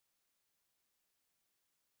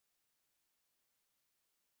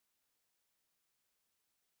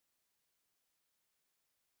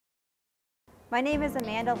My name is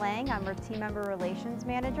Amanda Lang. I'm our Team Member Relations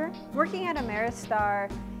Manager. Working at Ameristar,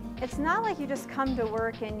 it's not like you just come to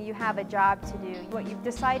work and you have a job to do. What you've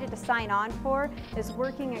decided to sign on for is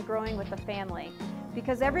working and growing with the family,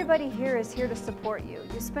 because everybody here is here to support you.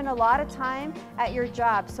 You spend a lot of time at your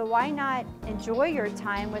job, so why not enjoy your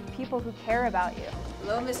time with people who care about you?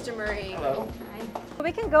 Hello, Mr. Murray. Hello. Hi.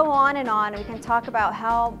 We can go on and we can talk about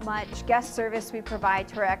how much guest service we provide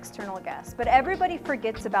to our external guests, but everybody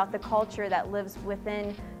forgets about the culture that lives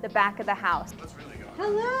within the back of the house. Let's really go.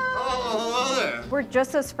 Hello. Oh, hello there. We're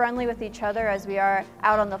just as friendly with each other as we are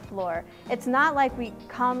out on the floor. It's not like we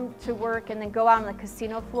come to work and then go out on the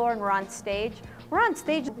casino floor and we're on stage. We're on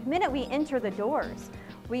stage the minute we enter the doors.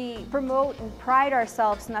 We promote and pride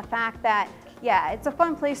ourselves in the fact that, yeah, it's a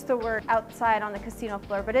fun place to work outside on the casino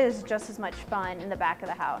floor, but it is just as much fun in the back of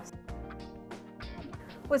the house.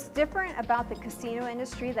 What's different about the casino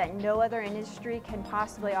industry that no other industry can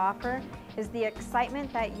possibly offer is the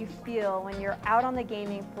excitement that you feel when you're out on the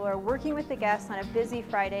gaming floor working with the guests on a busy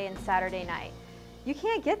Friday and Saturday night. You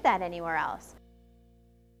can't get that anywhere else.